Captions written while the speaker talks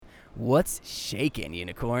What's shaking,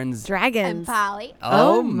 unicorns? Dragons. And Polly.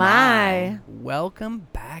 Oh my. Welcome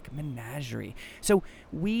back, Menagerie. So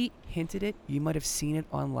we hinted it. You might have seen it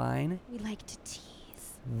online. We like to tease.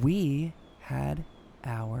 We had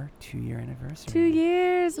our 2-year anniversary. 2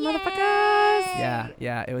 years, Yay! motherfuckers.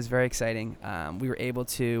 Yeah, it was very exciting. We were able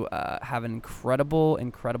to have an incredible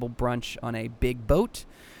brunch on a big boat.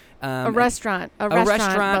 A restaurant. A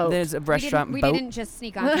boat. There's a restaurant We boat. didn't just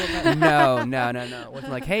sneak onto a boat. No. It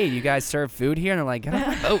wasn't like, hey, you guys serve food here? And they're like, get off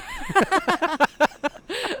my boat.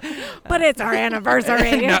 But it's our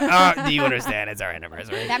anniversary. Do you understand? It's our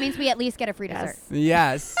anniversary. That means we at least get a free dessert.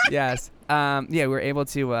 Yes. Yes. We were able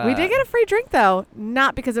to. We did get a free drink, though.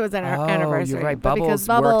 Not because it was our anniversary. You're right. But because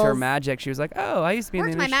Bubbles worked her magic. She was like, oh, I used to be in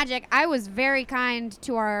Worked the my magic. I was very kind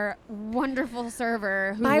to our wonderful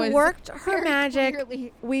server who By was worked her very magic,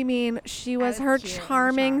 clearly- we mean she was was her cute and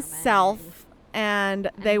charming charming. self, and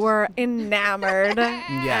they were enamored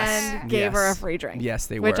Yes. and gave her a yes. free drink. Yes,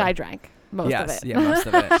 they which were. I drank most of it. Yeah, most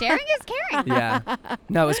of it. Sharing is caring. Yeah.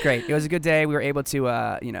 No, it was great. It was a good day. We were able to,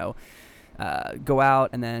 go out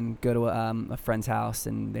and then go to a friend's house,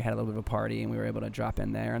 and they had a little bit of a party, and we were able to drop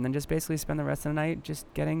in there and then just basically spend the rest of the night just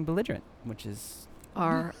getting belligerent, which is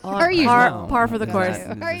Our usual. par for the Is course.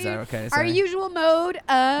 that- Are is that you- okay to Our say? usual mode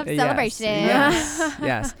of Yes, celebration.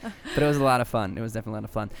 Yes. But it was a lot of fun. It was definitely a lot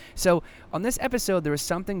of fun. So on this episode, there was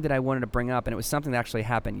something that I wanted to bring up, and it was something that actually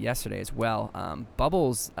happened yesterday as well.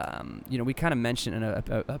 Bubbles, we kind of mentioned in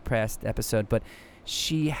a past episode, but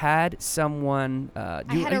she had someone. I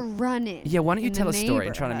had a run-in. Yeah, why don't you in tell the a story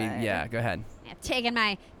in front of me? neighborhood. Yeah, go ahead. Yeah,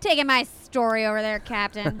 taking my story over there,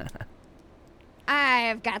 Captain.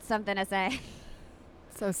 I've got something to say.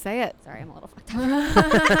 So say it. Sorry, I'm a little fucked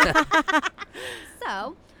up.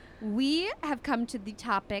 So, we have come to the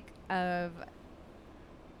topic of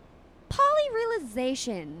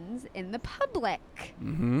poly-realizations in the public.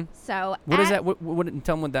 Mm-hmm. So, What is that? What,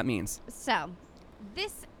 tell them what that means. So,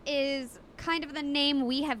 this is kind of the name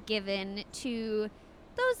we have given to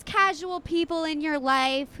those casual people in your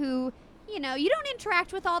life who, you don't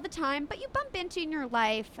interact with all the time, but you bump into in your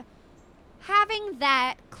life. Having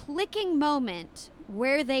that clicking moment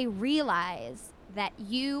where they realize that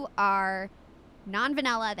you are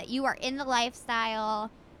non-vanilla, that you are in the lifestyle,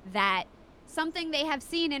 that something they have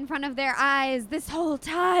seen in front of their eyes this whole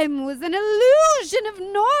time was an illusion of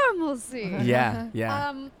normalcy. Yeah.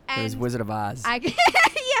 It It was Wizard of Oz.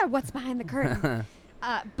 yeah, what's behind the curtain?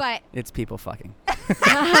 But It's people fucking.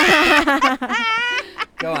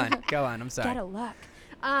 Go on. I'm sorry. get a look.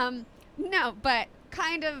 No, but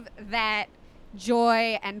kind of that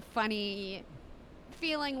joy and funny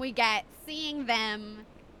feeling we get seeing them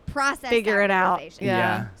process Figure that it out. realization.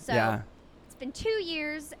 Yeah. So it's been 2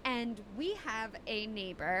 years, and we have a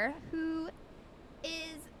neighbor who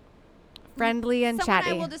is Friendly and someone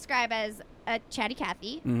chatty. I will describe as a chatty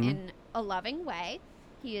Cathy Mhm. in a loving way.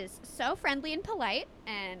 He is so friendly and polite,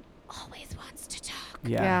 and always wants to talk.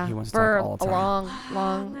 Yeah. He wants to for talk all the a time.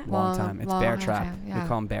 long Long time. It's Bear Trap. We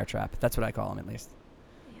call him Bear Trap. That's what I call him, at least.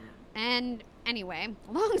 And anyway,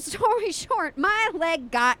 long story short, my leg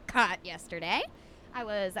got caught yesterday. I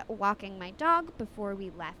was walking my dog before we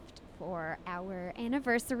left for our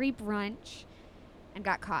anniversary brunch and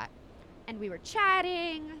got caught. And we were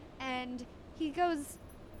chatting, and he goes,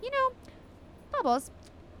 Bubbles,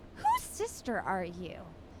 whose sister are you?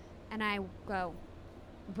 And I go,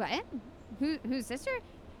 what? Whose sister?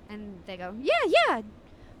 And they go, yeah,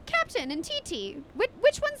 Captain and TT.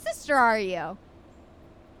 Which one's sister are you?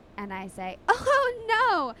 And I say, oh,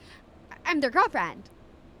 no, I'm their girlfriend.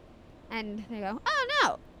 And they go, oh,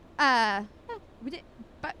 no,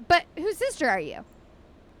 but whose sister are you?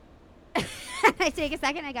 And I take a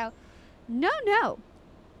second, I go, no,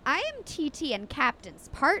 I am TT and Captain's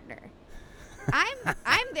partner.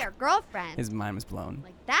 I'm their girlfriend. His mind was blown.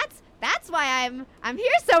 Like, that's why I'm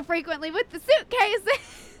here so frequently with the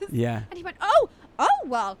suitcases. Yeah. And he went,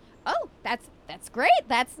 that's great.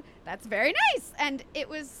 That's very nice. And it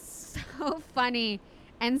was so funny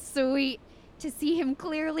and sweet to see him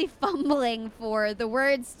clearly fumbling for the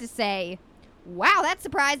words to say, wow, that's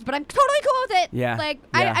surprised, but I'm totally cool with it. Yeah. Like,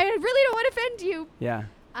 Yeah. I really don't want to offend you. Yeah.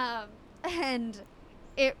 And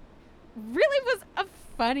it really was a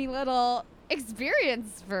funny little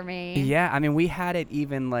experience for me. Yeah, I mean, we had it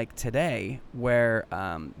even like today where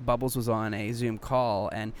Bubbles was on a Zoom call,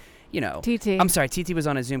 and TT. I'm sorry, TT was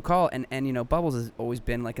on a Zoom call, and Bubbles has always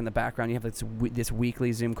been like in the background. You have this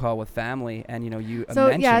weekly Zoom call with family, and you mentioned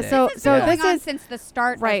it. This has been going on is since the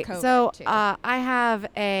start right. of COVID, So too. I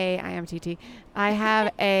am TT. I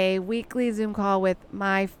have a weekly Zoom call with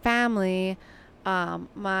my family,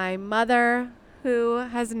 my mother, who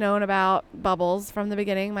has known about Bubbles from the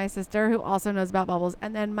beginning, my sister, who also knows about Bubbles,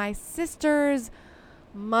 and then my sister's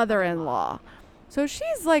mother-in-law. So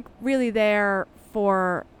she's like really there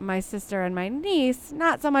for my sister and my niece,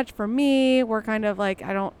 not so much for me. We're kind of like,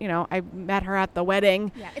 I met her at the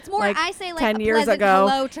wedding. Yeah, it's more like, I say like 10 a years pleasant ago.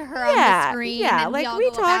 hello to her on the screen. Yeah, and like all we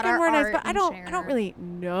go talk about and our we're nice, art but I and don't share. really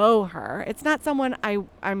know her. It's not someone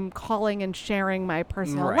I'm calling and sharing my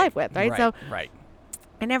personal Right, life with, right? So right.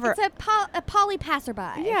 I never. It's a poly passerby.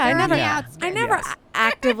 Yeah, They're I on the never. outskirts. I never Yes.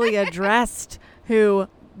 actively addressed who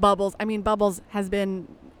Bubbles. I mean, Bubbles has been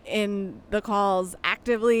in the calls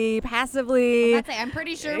actively, passively. I'd say I'm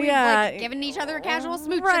pretty sure we've Yeah. like given each other a casual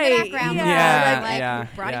smooch Right, in the background. yeah, before, yeah,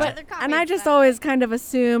 we brought yeah. each other coffee And I and just stuff. always kind of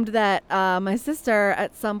assumed that my sister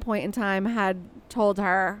at some point in time had told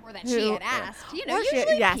her. Or that she had asked. You know, Or she-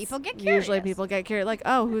 usually yes, people get curious. Usually people get curious. Like,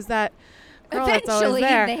 oh, who's that girl that's always Eventually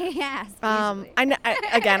there? they ask. usually.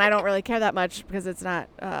 Again, I don't really care that much because it's not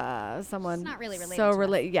someone It's not really related so to us.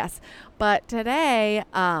 related. Yes, but today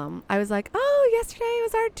I was like, oh, yesterday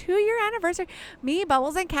was our 2-year anniversary. Me,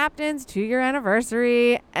 Bubbles, and Captain's 2-year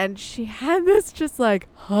anniversary, and she had this just like,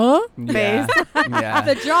 huh, Yeah. face. Yeah.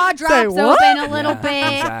 The jaw drops Say what? open a little Yeah,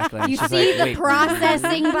 bit. exactly. You She's see like, the wait.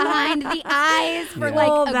 processing behind the eyes for Yeah. like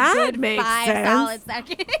Well, a that good makes 5 sense. solid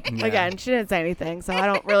seconds. Yeah. Again, she didn't say anything, so I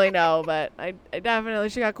don't really know, but I definitely,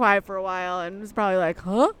 she got quiet for a while and was probably like,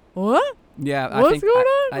 huh, what? Yeah, What's I think going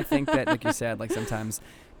on? I think that, like you said, like sometimes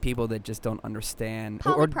people that just don't understand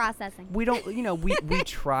or Polyprocessing. we don't, we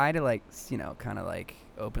try to like, kind of like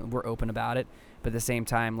we're open about it, but at the same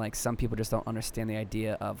time, like some people just don't understand the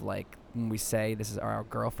idea of like when we say this is our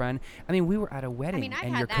girlfriend. I mean, we were at a wedding I mean, I've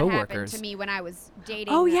and had your that happen coworkers. to me when I was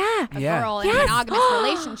dating Oh, yeah. a Yeah. girl in Yes. a monogamous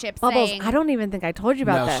relationship Bubbles, saying, I don't even think I told you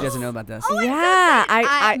about No, this. she doesn't know about this. oh, Yeah,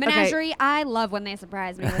 I, okay. menagerie, I love when they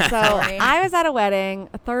surprise me with a So story. I was at a wedding,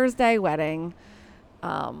 a Thursday wedding,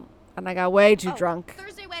 and I got way too Oh, drunk.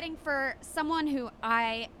 Thursday wedding for someone who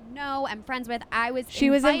I know, I'm friends with. She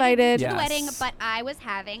was invited. to the Yes. wedding, but I was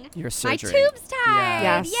having Your my surgery. tubes tied.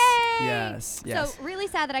 Yes. Yay! Yes. Yes. So really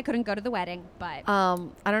sad that I couldn't go to the wedding, but I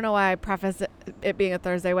don't know why I preface it being a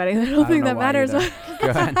Thursday wedding. I don't think know that why matters. either. Go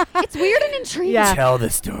ahead. it's weird and intriguing. Yeah. Tell the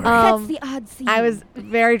story. That's the odd scene. I was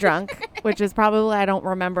very drunk, which is probably I don't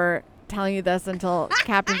remember telling you this until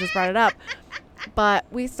Captain just brought it up. But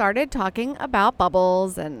we started talking about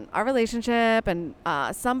Bubbles and our relationship and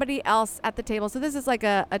somebody else at the table. So this is like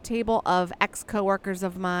a table of ex-coworkers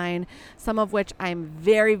of mine, some of which I'm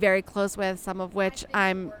very, very close with, some of which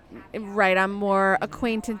I'm more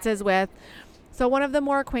acquaintances with. So one of the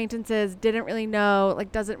more acquaintances doesn't really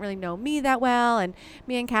know me that well. And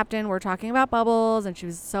me and Captain were talking about Bubbles, and she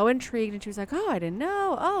was so intrigued. And she was like, oh, I didn't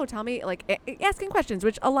know. Oh, tell me, like asking questions,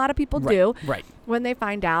 which a lot of people do Right. when they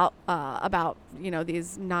find out about,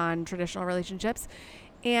 these non-traditional relationships.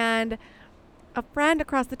 And a friend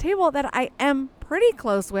across the table that I am pretty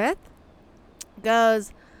close with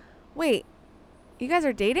goes, wait, you guys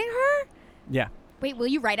are dating her? Yeah. Wait, will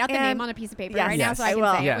you write out the And- name on a piece of paper Yes, right now yes, so I I can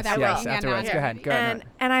will. say it Yes. without Yes. writing it Afterwards. down? Go ahead. Go ahead.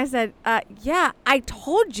 And I said, yeah, I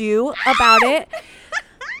told you about it.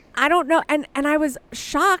 I don't know. And I was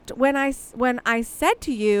shocked when I said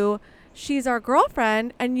to you, she's our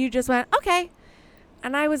girlfriend, and you just went, okay.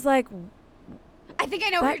 And I was like, I think I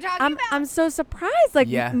know what you're talking I'm, about. I'm so surprised. Like,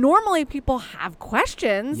 Yeah. normally people have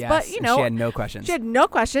questions, Yes. but, and she had no questions. she had no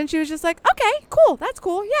questions. She was just like, okay, cool. That's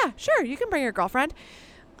cool. Yeah, sure. You can bring your girlfriend.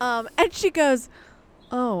 And she goes,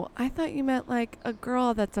 oh, I thought you meant like a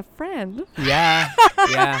girl that's a friend. Yeah.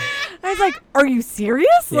 Yeah. I was like, are you serious?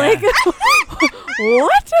 Yeah. Like,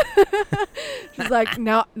 what? She's like,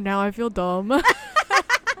 now I feel dumb.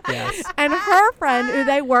 Yes. And her friend, who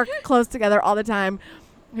they work close together all the time,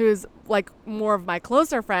 who's like more of my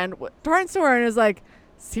closer friend, turns to her and is like,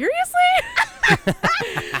 seriously?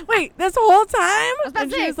 Wait, this whole time? I was about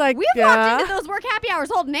And to say, she's like, we've yeah. walked into those work happy hours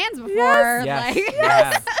holding hands before. Yes. Like,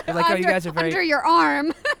 Yeah. They're like, oh, you under- guys are very. under your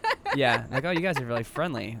arm. Yeah. Like, oh, you guys are really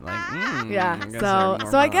friendly. Like, Yeah. I guess So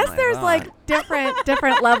they're more I guess fun there's that. like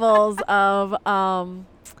different levels of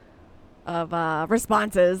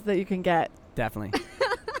responses that you can get. Definitely.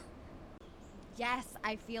 Yes,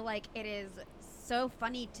 I feel like it is so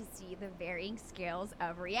funny to see the varying scales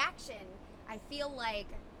of reaction. I feel like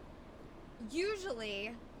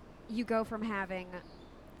usually you go from having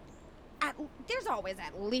there's always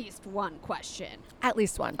at least one question. At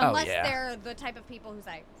least one. Oh, Unless yeah. they're the type of people who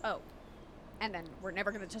say, oh, and then we're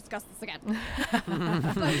never going to discuss this again. But,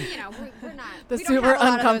 we're not. The we don't super have a lot of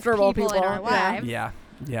those uncomfortable people in our people. Yeah. lives. Yeah.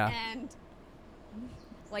 Yeah. And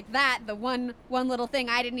like that, the one little thing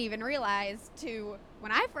I didn't even realize to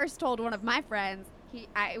when I first told one of my friends,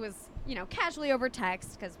 it was casually over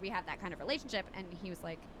text because we have that kind of relationship. And he was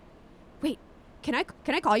like, wait, can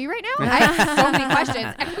I call you right now? I have so many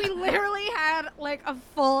questions. And we literally had like a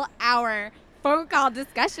full hour phone call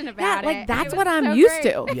discussion about it. That's It what was I'm so used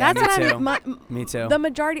great. to. Yeah, That's me what too. Me too. The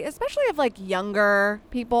majority, especially of like younger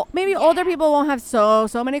people, maybe older people won't have so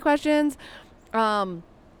many questions.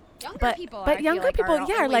 Younger But people, but I feel younger like, people, are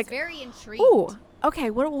yeah, always like, very intrigued. ooh,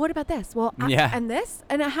 okay, what about this? Well, Yeah. and this,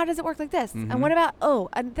 and how does it work like this? Mhm. And what about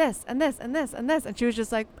and this, and this, and this, and this? And she was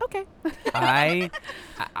just like, okay. I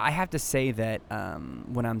have to say that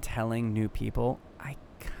when I'm telling new people, I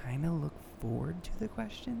kind of look forward to the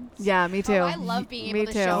questions. Yeah, me too. Oh, I love being Me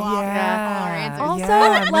able to too. show off all our answers. Also,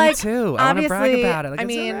 yeah, like, me too. I want to brag obviously, about it. Like, I it's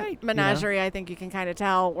mean, all right, you know? Menagerie, I think you can kind of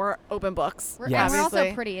tell we're open books. We're, Yes. and we're also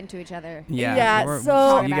Obviously. pretty into each other. Yeah, Yeah, we're-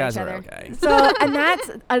 so- you About guys each are other. okay. So, and that's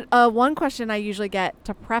one question I usually get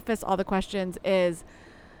to preface all the questions is,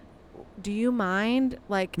 do you mind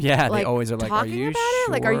Yeah, they like always are like, are talking you about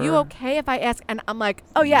it? Like, are you sure? okay if I ask? And I'm like,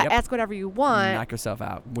 oh yeah, Yep. ask whatever you want. Knock yourself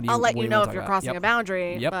out. What do you, I'll let what you do know wanna if you're talk crossing about? a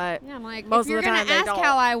boundary. Yep. But Yeah, I'm like, Most if you're of the gonna time they ask don't.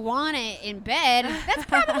 how I want it in bed, that's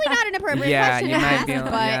probably not an appropriate Yeah, question you to might ask. be.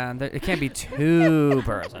 But Yeah, it can't be too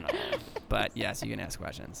personal. But yes, you can ask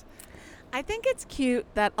questions. I think it's cute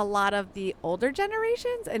that a lot of the older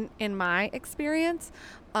generations, and in my experience,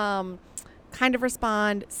 kind of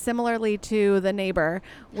respond similarly to the neighbor,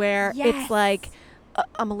 where Yes. it's like,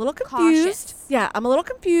 I'm a little confused. Cautious. Yeah, I'm a little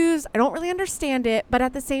confused. I don't really understand it, but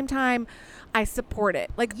at the same time, I support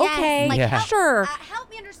it. Like, Yes, okay, like, Yeah. help, sure. help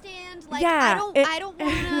me understand. Like, Yeah, I don't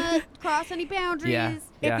want to cross any boundaries. Yeah.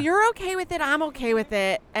 If you're okay with it, I'm okay with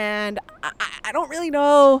it. And I don't really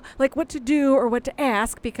know like what to do or what to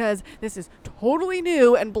ask because this is totally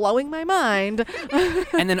new and blowing my mind.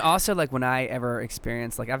 And then also, like, when I ever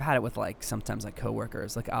experience, like, I've had it with, like, sometimes, like,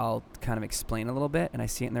 coworkers. Like, I'll kind of explain a little bit, and I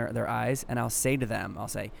see it in their eyes, and I'll say to them,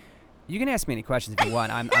 you can ask me any questions if you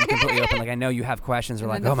want. I'm completely open. Like, I know you have questions. Or And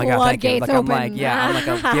like, then oh the my God, thank you. floodgates Like, I'm open. like,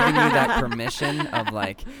 I'm giving you that permission of,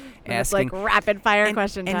 like, It's asking. like rapid fire and,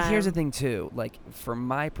 question and time. here's the thing too, like from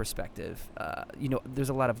my perspective, there's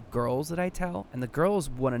a lot of girls that I tell, and the girls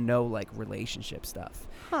want to know like relationship stuff.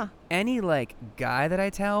 Huh. Any like guy that I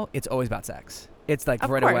tell, it's always about sex. It's like Of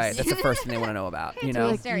right course. away. That's the first thing they want to know about. You know?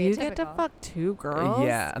 Like, you get to Stereotypical. fuck two girls?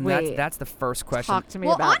 Yeah, and Wait, that's the first question. talk to me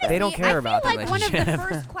Well, about honestly, this. They don't care about the I feel like one of the relationship.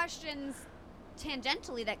 first questions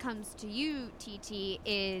tangentially that comes to you, TT,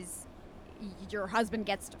 is your husband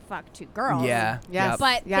gets to fuck two girls. Yeah. Yes. Yep.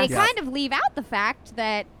 But Yes. they kind of leave out the fact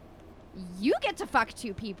that you get to fuck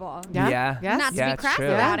two people. Yeah. Yeah. Yes. Not to Yeah, be it's crass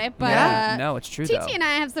true. about it, but Yeah. No, it's true TT though. and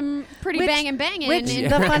I have some pretty Which- banging. Which in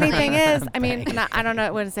the funny like- thing is, I mean, Bang. I don't know, I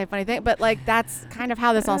wouldn't say funny thing, but like that's kind of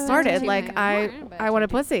how this all started. Too Like many I more, but wanted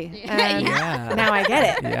TT. pussy, Yeah. and Yeah. now I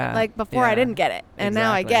get it. Yeah. Like before I Yeah. didn't get it, and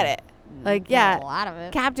now I get it. Exactly. Like A yeah, lot of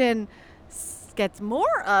it. Captain gets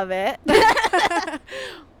more of it,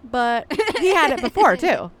 but he had it before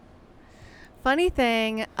too. Funny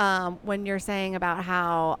thing, when you're saying about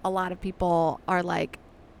how a lot of people are like,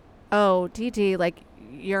 oh, TT, like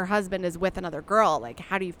your husband is with another girl. Like,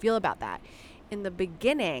 how do you feel about that? In the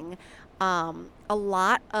beginning, a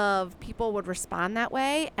lot of people would respond that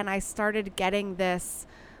way. And I started getting this,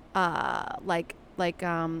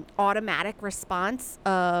 automatic response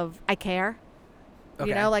of, I care. You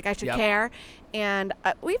Okay. know, like I should Yep. care. And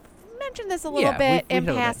we've mentioned this a little Yeah, bit we've in hit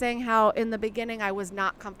a little bit. passing, how in the beginning I was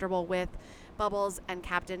not comfortable with Bubbles and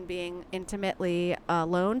Captain being intimately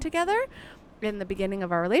alone together in the beginning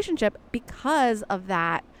of our relationship because of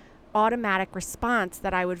that automatic response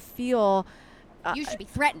that I would feel You should be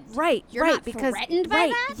threatened. right, You're right, not because threatened by right,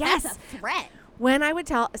 that? yes. That's a threat. When I would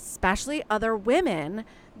tell, especially other women,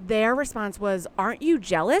 their response was, "Aren't you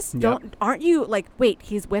jealous? Yep. Aren't you like, wait,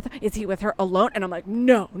 is he with her alone?" And I'm like,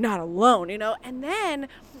 "No, not alone," you know? And then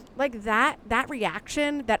like that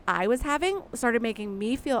reaction that I was having started making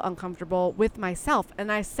me feel uncomfortable with myself.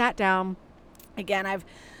 And I sat down again, I've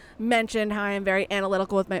mentioned how I am very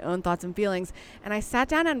analytical with my own thoughts and feelings. And I sat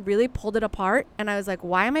down and really pulled it apart. And I was like,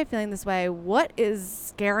 why am I feeling this way? What is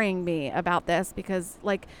scaring me about this? Because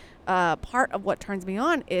like part of what turns me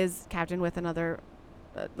on is Captain with another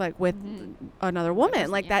another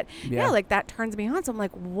woman like Yeah. that. Yeah. Like that turns me on. So I'm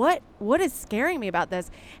like, what is scaring me about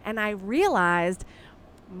this? And I realized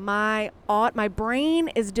my brain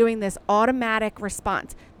is doing this automatic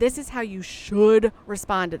response. This is how you should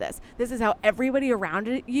respond to this. This is how everybody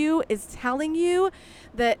around you is telling you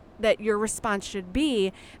that your response should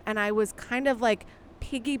be. And I was kind of like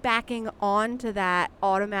piggybacking onto that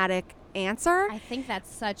automatic answer. I think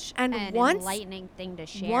that's such And an once- enlightening thing to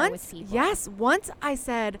share with people. Once I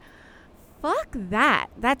said, fuck that.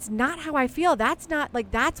 That's not how I feel. That's not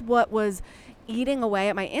like, that's what was eating away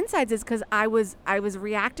at my insides is because I was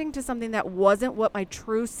reacting to something that wasn't what my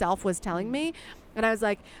true self was telling me. And I was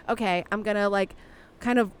like, okay, I'm going to like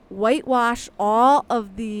kind of whitewash all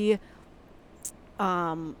of the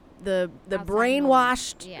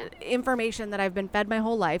brainwashed information that I've been fed my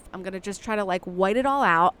whole life. I'm going to just try to like white it all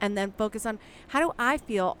out and then focus on how do I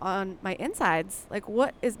feel on my insides? Like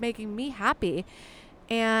what is making me happy?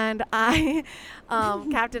 And I,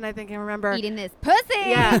 Captain, I think I remember eating this pussy.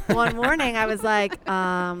 Yeah. One morning I was like,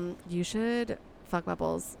 you should fuck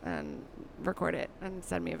Bubbles and record it and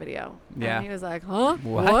send me a video. Yeah. And he was like, huh?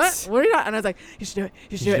 What? What are you doing? And I was like, you should do it.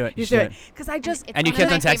 You should do it. You should do it. Because I just. And you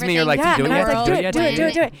kept on texting me. You're like, yeah, do it and I was yet? like, Do it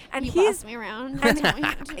yet? do it. And you he's bossed me around.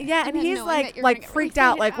 yeah, and he's like freaked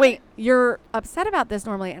out, like, wait, you're upset about this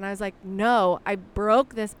normally? And I was like, no, I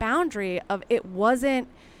broke this boundary of it wasn't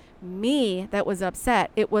me that was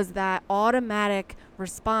upset. It was that automatic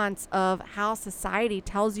response of how society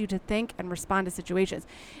tells you to think and respond to situations.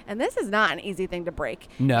 And this is not an easy thing to break.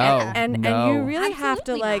 No. Yeah. And you really have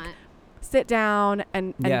to like not. sit down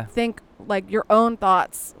and Yeah. think like your own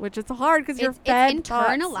thoughts, which is hard because you're fed it's thoughts.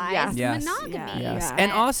 internalized Yes. Yes. monogamy. Yeah. Yes.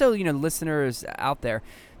 And also, listeners out there,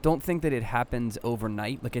 don't think that it happens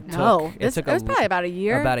overnight. Like it No, took it was probably about a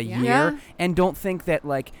year. about a Yeah. year. Yeah. And don't think that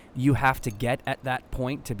like you have to get at that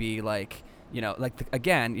point to be like, like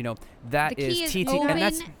again, that The key is TT open, and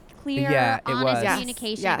that's clear, Yeah, it honest was. Yes.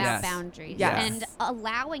 communication Yes. about Yes. boundaries Yes. and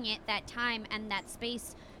allowing it that time and that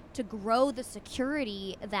space to grow the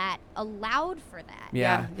security that allowed for that.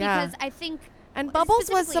 Yeah. Because I think And Bubbles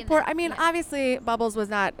was specifically in support. that, I mean, yeah. obviously, Bubbles was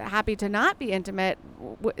not happy to not be intimate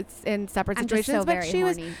in separate I'm just situations, so but very she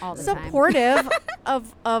was horny all the time. supportive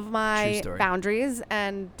of True my story. boundaries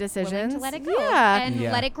and decisions. Willing to let it go Yeah. and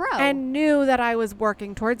Yeah. let it grow. And knew that I was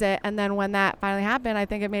working towards it. And then when that finally happened, I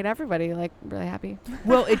think it made everybody like really happy.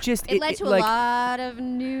 well, it just it led to a like, lot of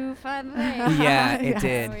new fun things. Yeah, it Yes.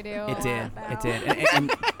 did. We do It a did. lot It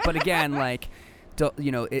did. But again, like,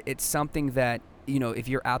 it's something that if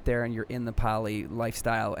you're out there and you're in the poly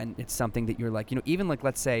lifestyle, and it's something that you're like, even like,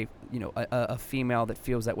 let's say, a female that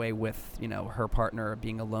feels that way with, her partner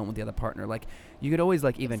being alone with the other partner, like, you could always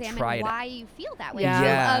like even Examine try it. why you feel that way. Yeah. too,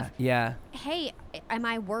 Yeah. of, Yeah. hey, am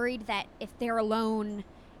I worried that if they're alone,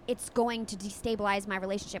 it's going to destabilize my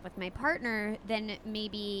relationship with my partner? Then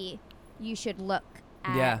maybe you should look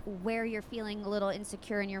at Yeah. where you're feeling a little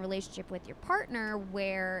insecure in your relationship with your partner,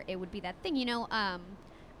 where it would be that thing.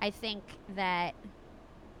 I think that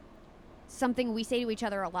something we say to each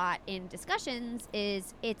other a lot in discussions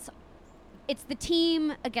is it's the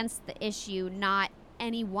team against the issue, not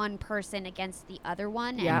any one person against the other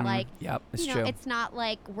one. Yeah. And like, Yep. It's you true. know, it's not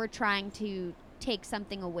like we're trying to take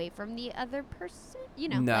something away from the other person.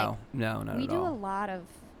 no, like, not we at do all. a lot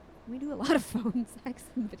of phone sex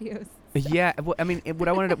and videos. Yeah, well, I mean, what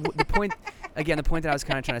I wanted to, the point that I was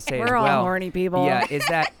kind of trying to say as We're all well, horny people. yeah, is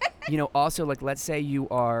that, also, like, let's say you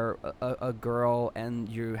are a girl and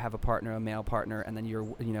you have a partner, a male partner, and then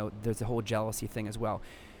there's a whole jealousy thing as well.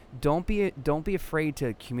 Don't be afraid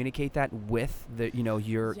to communicate that with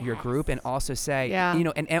your group, and also say, Yeah.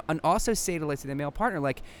 and also say to, let's say, the male partner,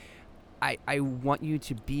 like, I want you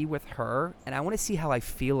to be with her, and I want to see how I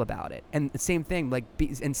feel about it. And the same thing, like,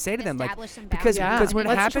 and say to them, like, Establish some because boundaries. when it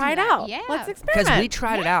Let's happened, try it out. Yeah. Let's because experiment. we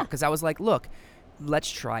tried it out, because I was like, look,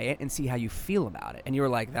 let's try it and see how you feel about it. And you were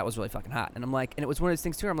like, that was really fucking hot. And I'm like, and it was one of those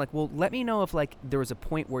things too, I'm like, well, let me know if like there was a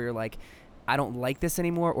point where you're like, I don't like this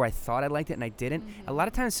anymore, or I thought I liked it and I didn't. Mm-hmm. A lot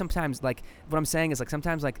of times, sometimes, like, what I'm saying is, like,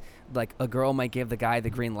 sometimes, like a girl might give the guy the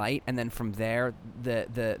green light, and then from there,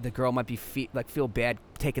 the girl might be feel bad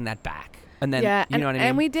taking that back. And then, yeah, you know what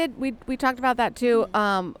I mean? And we talked about that too.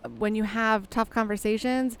 When you have tough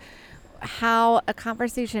conversations, how a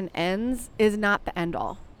conversation ends is not the end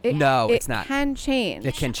all. No, it's not. It can change.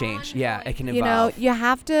 It can change. Yeah, it can You know, evolve.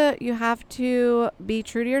 you have to be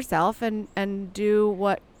true to yourself and do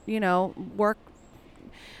what work.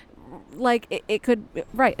 Like it could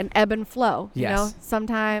an ebb and flow. You know, Yes.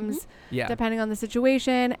 sometimes Yeah. depending on the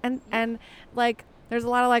situation and like. There's a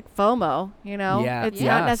lot of like FOMO, Yeah. It's Yes,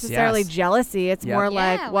 not necessarily yes. jealousy. It's Yep. more Yeah,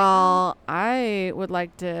 like, like, well, I would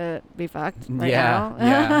like to be fucked right yeah,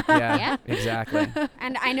 now. yeah, Yeah. exactly.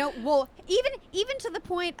 And I know, well, even to the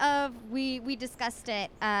point of we discussed it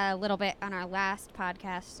a little bit on our last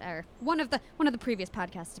podcast, or one of the previous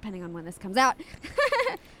podcasts, depending on when this comes out,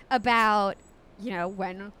 about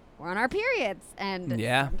when we're on our periods, and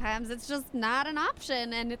Yeah. sometimes it's just not an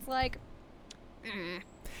option, and it's like,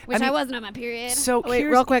 Wish I mean, wasn't on my period. So Wait,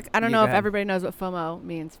 here's- real quick. I don't Yeah, know go if ahead. everybody knows what FOMO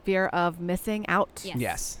means. Fear of missing out.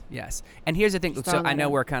 Yes. And here's the thing. Just So throwing I that know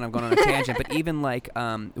in. we're kind of going on a tangent, but even like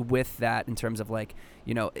with that, in terms of like,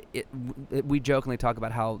 we jokingly talk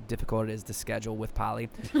about how difficult it is to schedule with Polly,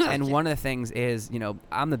 and one of the things is,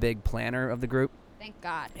 I'm the big planner of the group, Thank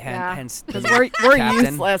God. hence Because the we're captain.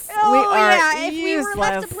 useless. Oh, we are yeah. If we useless. were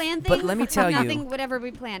left to plan things, But let me tell you- nothing would ever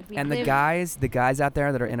be planned. We'd And live the guys out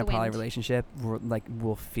there that are in a the poly wind. relationship,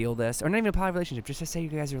 will feel this, or not even a poly relationship. Just to say, you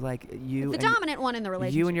guys are like the and dominant one in the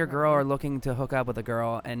relationship. you and your girl right? are looking to hook up with a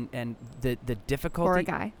girl, and the difficulty Or a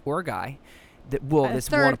guy. or a guy. This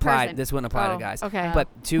third won't apply. person. This wouldn't apply to Oh, guys. okay. But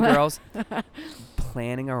two girls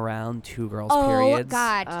planning around two girls' Oh periods.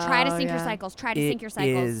 God! Try to Oh, sink your yeah. cycles. Try to It sink your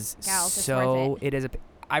cycles, is gals. It's so. worth it. It is a.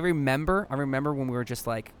 I remember when we were just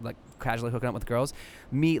like casually hooking up with girls.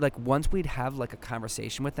 Once we'd have like a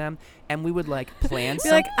conversation with them, and we would like plan. Be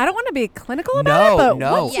like, I don't want to be clinical about it, but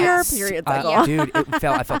what's Yes. your period Uh, cycle? dude,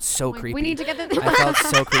 I felt so Like, creepy. we need to get the. I felt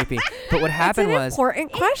so creepy. But what It's happened an was,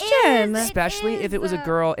 important It question. is. especially if it was a is,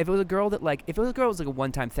 girl, if it was a girl that like a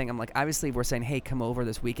one-time thing, I'm like, obviously we're saying, hey, come over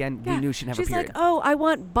this weekend. Yeah. We knew she'd have She's a period. like, oh, I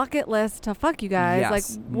want bucket list to fuck you guys. Yes,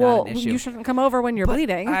 Like, not well, an issue. you shouldn't come over when you're But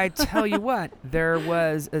bleeding. I tell you what, there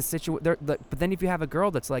was a situation. But then if you have a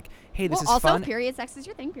girl that's like, hey, this Well, is also, fun. period sex is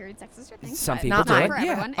your thing. Period sex is your thing. Some but people Not do mine. it. for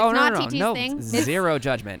Yeah. everyone. Oh It's no, not no, TT's no. thing. It's- Zero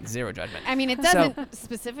judgment. Zero judgment. I mean, it doesn't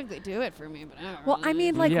specifically do it for me, but I don't well, I really-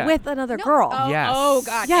 mean, like Yeah. with another No. girl. Oh, Yes. oh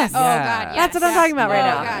God. Yes. Oh God. Yeah. Yes. That's what I'm yes. talking about right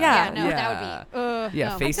Oh, now. God. Yeah. No, that would be. Yeah,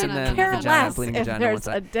 no, face in no, the no, no. Care vagina, less bleeding if vagina on one there's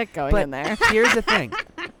side. a dick going But in there. here's the thing.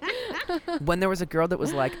 When there was a girl that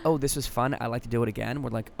was like, "Oh, this was fun. I'd like to do it again." We're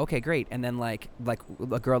like, "Okay, great." And then like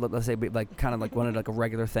a girl that, let's say, like kind of like wanted like a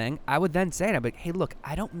regular thing, I would then say, "I'd be like, hey, look,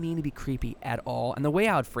 I don't mean to be creepy at all." And the way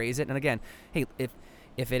I would phrase it, and again, hey,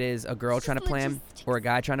 if it is a girl It's trying to just plan logistics. or a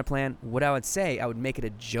guy trying to plan, what I would say, I would make it a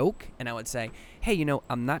joke, and I would say, "Hey,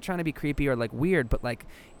 I'm not trying to be creepy or like weird, but like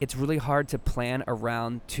it's really hard to plan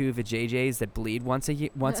around two vajayjays that bleed once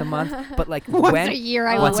a month, but like Once when a year,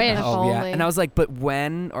 I Once- wish. If Oh yeah, only. and I was like, but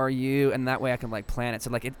when are you? And that way I can like plan it. So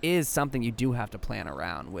like it is something you do have to plan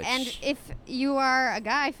around. Which And if you are a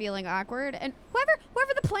guy feeling awkward, and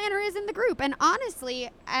whoever the planner is in the group, and honestly,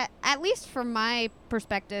 at least from my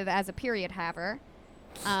perspective as a period haver,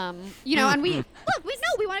 and we want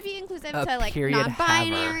to be inclusive A to like period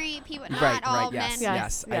non-binary people, not Right, all right, yes, men.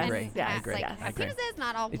 yes, I yes, agree, yes, I agree, Like, yes. I agree. penises,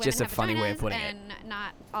 not all It's women just a have funny way of vaginas, putting it. and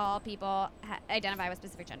not all people identify with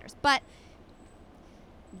specific genders. But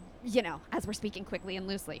as we're speaking quickly and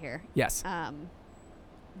loosely here, Yes,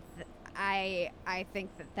 I think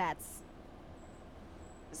that's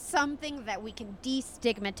something that we can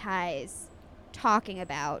destigmatize talking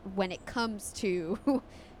about when it comes to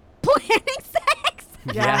planning sex.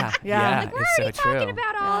 yeah, yeah. Like, we're it's already so talking true.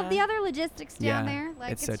 about all of Yeah. the other logistics down Yeah, there.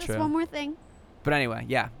 Like it's it's so just true. one more thing. But anyway,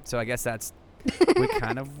 yeah. So I guess that's we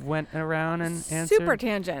kind of went around and answered. Super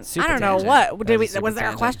tangent. Super I don't know tangent. what That did we. was a super Was there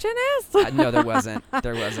a tangent. question asked? No, there wasn't.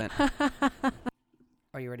 There wasn't.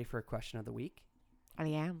 Are you ready for a question of the week? I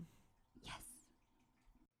am. Yes.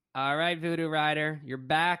 All right, Voodoo Rider, you're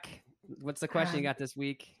back. What's the question you got this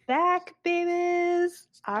week? Back, babies.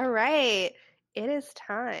 All right. It is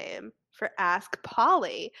time for Ask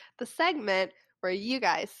Polly, the segment where you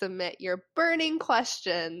guys submit your burning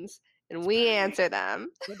questions and we answer them.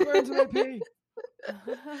 It burns when I pee.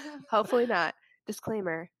 Hopefully not.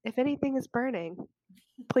 Disclaimer, if anything is burning,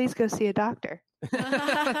 please go see a doctor.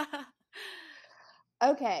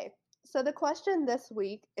 Okay, so the question this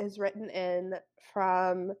week is written in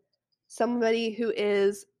from somebody who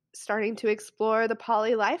is starting to explore the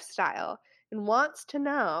poly lifestyle and wants to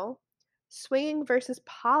know swinging versus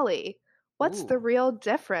poly. What's the Ooh. real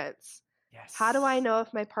difference? Yes. How do I know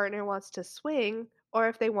if my partner wants to swing or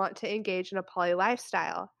if they want to engage in a poly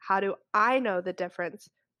lifestyle? How do I know the difference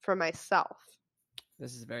for myself?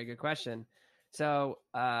 This is a very good question. So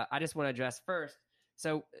I just want to address first.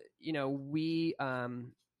 So, we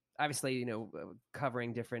obviously,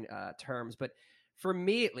 covering different terms, but for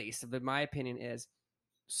me at least, my opinion is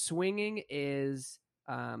swinging is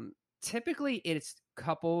typically it's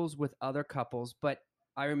couples with other couples. But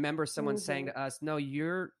I remember someone saying to us, no,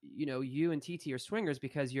 you and TT are swingers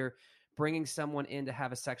because you're bringing someone in to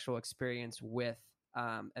have a sexual experience with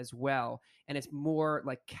as well. And it's more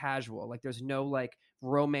like casual, like there's no like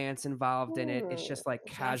romance involved in it. It's just like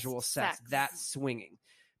Just casual sex. sex. That's swinging.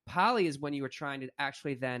 Poly is when you are trying to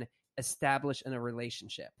actually then establish in a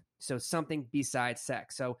relationship. So something besides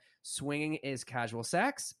sex. So swinging is casual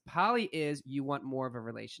sex. Poly is you want more of a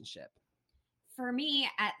relationship. For me,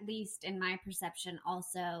 at least in my perception,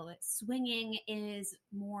 also, swinging is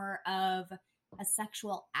more of a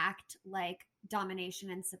sexual act like domination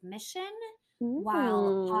and submission,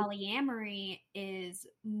 while Mm. polyamory is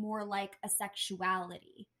more like a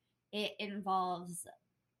sexuality. It involves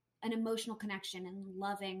an emotional connection and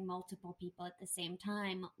loving multiple people at the same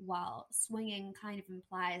time, while swinging kind of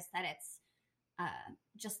implies that it's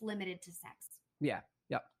just limited to sex. Yeah.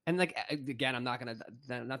 And like, again, I'm not going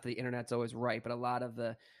to, not that the internet's always right, but a lot of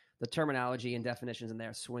the terminology and definitions in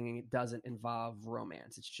there, swinging doesn't involve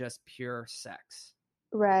romance. It's just pure sex.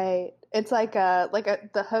 Right. It's like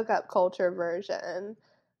the hookup culture version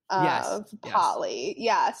Yes, of yes. poly.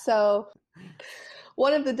 Yeah. So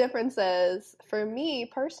one of the differences for me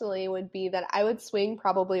personally would be that I would swing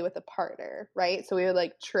probably with a partner, right? So we would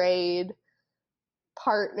like trade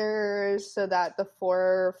partners so that the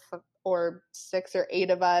 4 or 6 or 8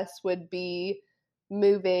 of us would be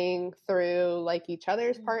moving through like each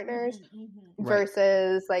other's partners Right.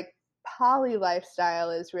 versus like poly lifestyle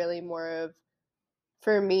is really more of,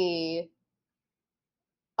 for me,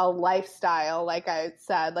 a lifestyle, like I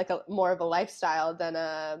said, like more of a lifestyle than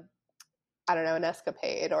an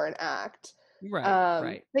escapade or an act.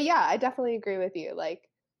 Right. But yeah, I definitely agree with you. Like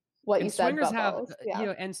what And you said, swingers Bubbles. have,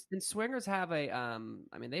 Yeah. and swingers have a, I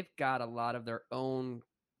mean, they've got a lot of their own,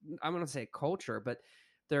 I'm going to say culture, but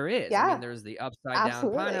there is. I Yeah. mean, there's the upside down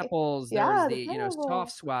Absolutely. pineapples. Yeah, There's the the, pineapple.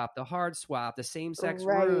 soft swap, the hard swap, the same sex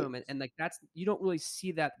Right. room. And like, you don't really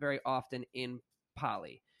see that very often in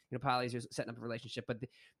poly. Poly is just setting up a relationship, but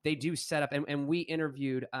they do set up, and we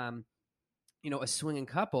interviewed, a swinging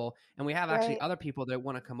couple, and we have actually Right. other people that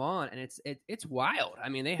want to come on, and it's wild. I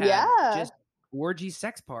mean, they have Yeah. just orgy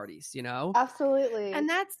sex parties, Absolutely. And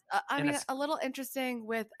that's, And that's- a little interesting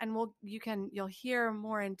with, and you'll hear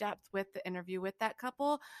more in depth with the interview with that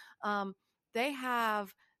couple. They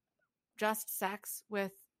have just sex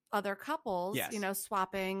with other couples, Yes.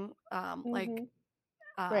 swapping, like, Mhm.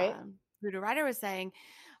 Right. Voodoo Rider was saying,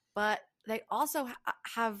 but they also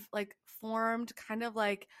have like formed kind of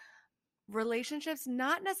like relationships,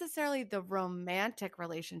 not necessarily the romantic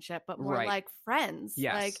relationship, but more Right. like friends.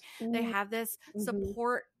 Yes. Like they have this Mhm.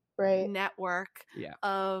 support Right. network Yeah.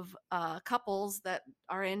 of couples that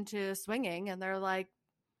are into swinging, and they're like,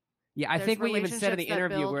 Yeah, I there's think we even said in the relationships that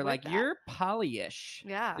interview, build we're with like, that. you're polyish,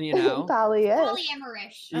 yeah. Polyish.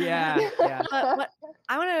 Polyamorous. Yeah. But what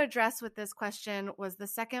I want to address with this question was the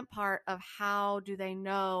second part of how do they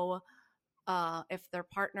know if their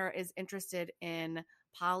partner is interested in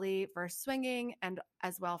poly versus swinging, and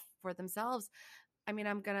as well for themselves. I mean,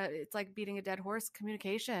 it's like beating a dead horse.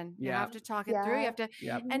 Communication. You Yeah. have to talk it through. You have to,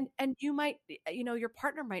 Yep. and you might, your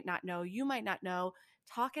partner might not know. You might not know.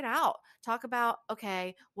 Talk it out. Talk about,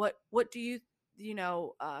 okay, what do you,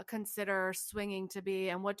 consider swinging to be,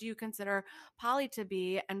 and what do you consider poly to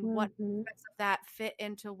be, and what Mhm. aspects of that fit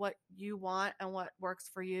into what you want and what works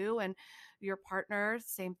for you and your partner.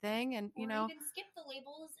 Same thing, and Or even skip the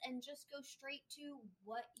labels and just go straight to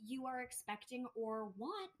what you are expecting or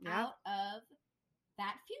want Yeah. out of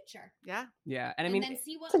that future. yeah. Yeah. And I And mean, then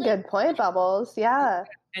see what That's a good point, Bubbles. Yeah.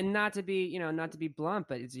 and not to be, not to be blunt,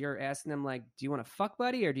 but you're asking them like, do you want a fuck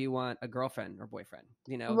buddy or do you want a girlfriend or boyfriend?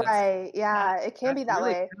 Right. Yeah. It can be that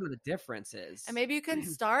really way. kind of the difference is. And maybe you can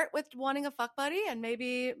start with wanting a fuck buddy, and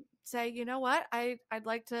maybe say, you know what, I'd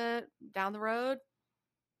like to down the road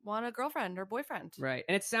want a girlfriend or boyfriend. Right.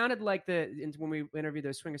 And it sounded like when we interviewed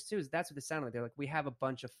those swingers too, that's what it sounded like. They're like, we have a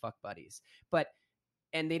bunch of fuck buddies,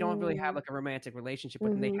 and they don't really have like a romantic relationship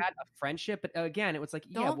with them. They Mhm. had a friendship, but again, it was like,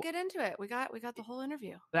 Don't get into it. We got the whole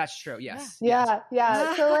interview. that's true. Yes. Yeah.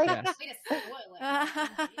 Yeah. So like, Yes. Way to spoil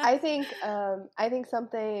it. I think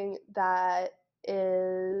something that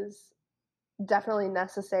is definitely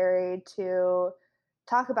necessary to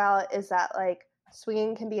talk about is that like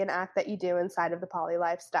swinging can be an act that you do inside of the poly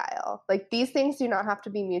lifestyle. Like these things do not have to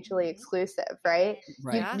be mutually exclusive, right?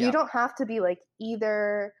 Right. Yeah. You don't have to be like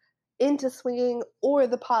either into swinging or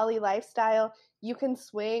the poly lifestyle. You can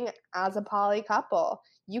swing as a poly couple.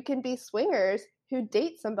 You can be swingers who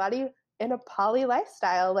date somebody in a poly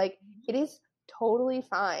lifestyle. Like it is totally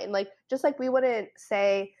fine. Like just like we wouldn't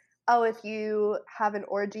say, oh, if you have an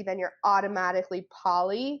orgy, then you're automatically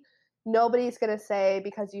poly. Nobody's going to say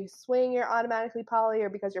because you swing, you're automatically poly, or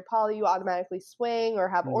because you're poly, you automatically swing or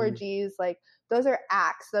have Mhm. orgies. Like those are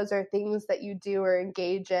acts. Those are things that you do or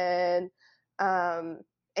engage in.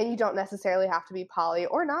 And you don't necessarily have to be poly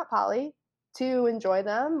or not poly to enjoy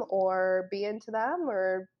them or be into them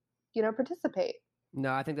or, participate.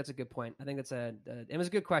 No, I think that's a good point. I think that's it was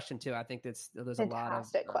a good question too. I think there's a lot of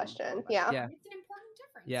Fantastic question. Yeah. Yeah. It's an important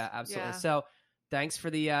difference. Yeah, absolutely. Yeah. So thanks for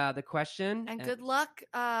the question. And good luck,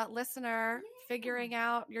 listener, figuring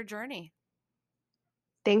out your journey.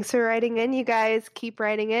 Thanks for writing in, you guys. Keep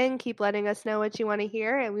writing in. Keep letting us know what you want to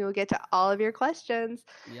hear, and we will get to all of your questions.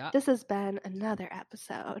 Yeah. This has been another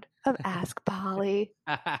episode of Ask Polly.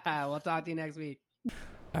 We'll talk to you next week.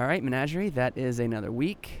 All right, Menagerie, that is another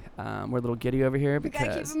week. We're a little giddy over here We gotta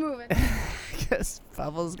keep because it moving. because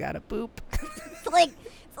Bubbles got to poop. It's like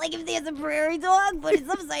if there's a prairie dog, but it's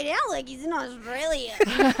upside down, like he's in Australia.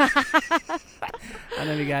 I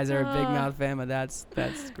know you guys are a big mouth fan, but that's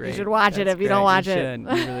great. should watch it That's if you don't great. watch You it. should.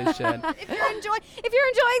 You really should. If you're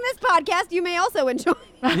enjoying this podcast, you may also enjoy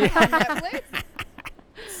Netflix.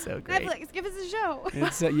 So great. Netflix, give us a show.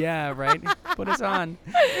 It's, yeah, right? Put us on.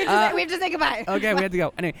 We have to say goodbye. Okay, we have to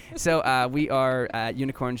go. Anyway, so we are at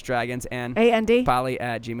Unicorns, Dragons, and A-N-D.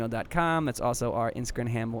 Polly@gmail.com. That's also our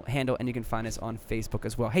Instagram handle, and you can find us on Facebook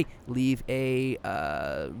as well. Hey, leave a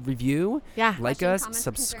review. Yeah. Like Questions, us, comments,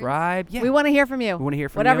 subscribe. Yeah. We want to hear from you. We want to hear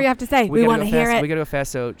from Whatever you. you have to say. We gotta want go to hear fast. it. We got to go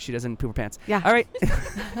fast so she doesn't poop her pants. Yeah. All right.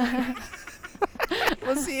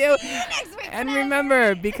 We'll see you. Next week. And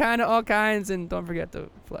remember, be kind to all kinds, and don't forget to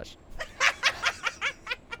flush.